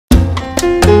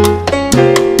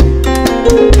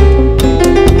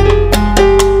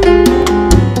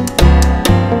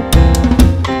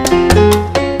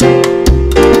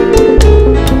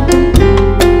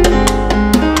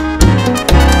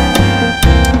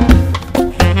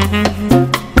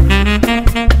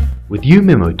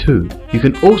YouMemo 2, you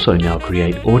can also now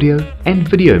create audio and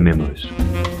video memos.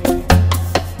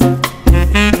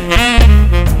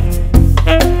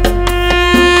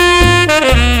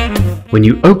 When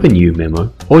you open YouMemo,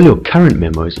 all your current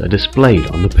memos are displayed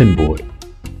on the pinboard.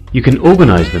 You can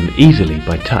organize them easily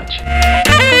by touch.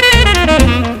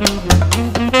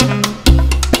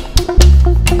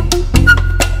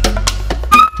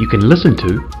 You can listen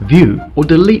to, view, or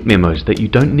delete memos that you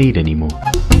don't need anymore.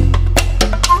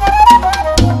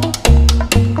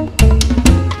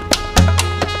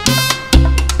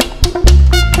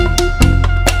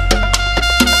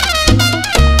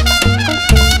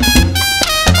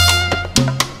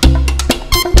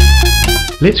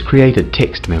 Let's create a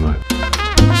text memo.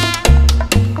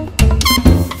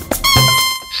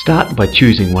 Start by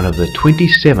choosing one of the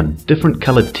 27 different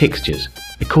colored textures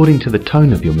according to the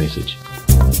tone of your message.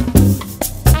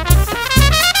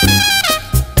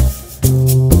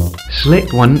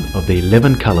 Select one of the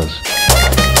 11 colors.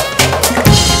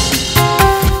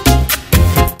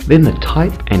 Then the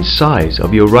type and size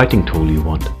of your writing tool you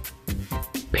want.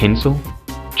 Pencil,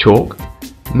 chalk,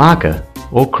 marker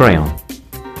or crayon.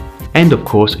 And of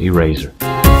course eraser.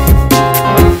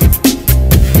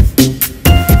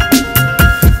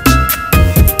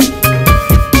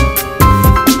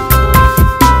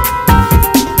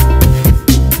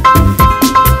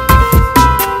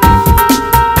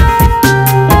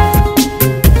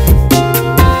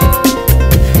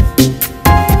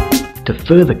 To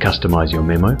further customize your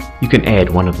memo, you can add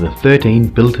one of the 13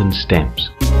 built-in stamps.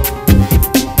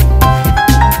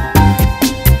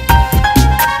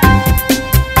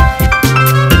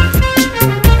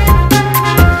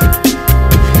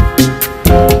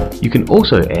 You can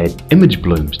also add image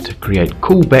blooms to create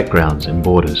cool backgrounds and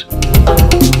borders.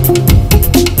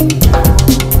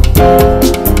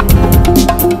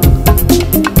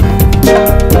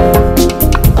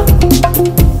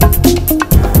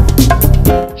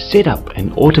 Set up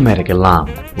an automatic alarm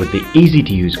with the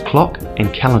easy-to-use clock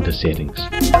and calendar settings.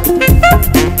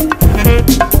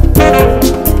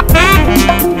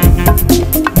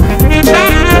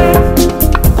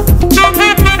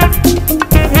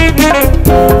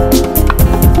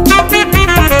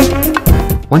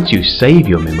 Once you save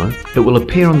your memo, it will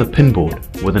appear on the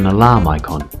pinboard with an alarm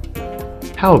icon.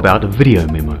 How about a video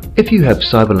memo? If you have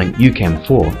CyberLink UCam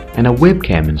 4 and a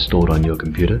webcam installed on your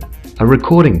computer, a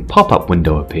recording pop-up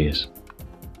window appears.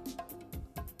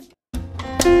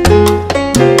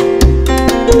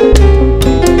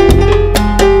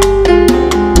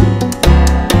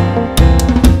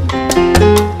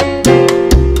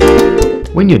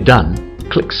 When you're done,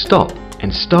 click Stop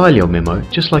and style your memo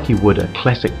just like you would a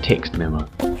classic text memo.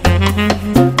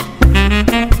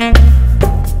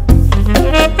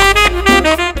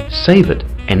 Save it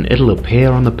and it'll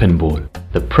appear on the pinboard.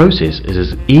 The process is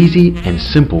as easy and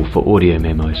simple for audio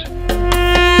memos.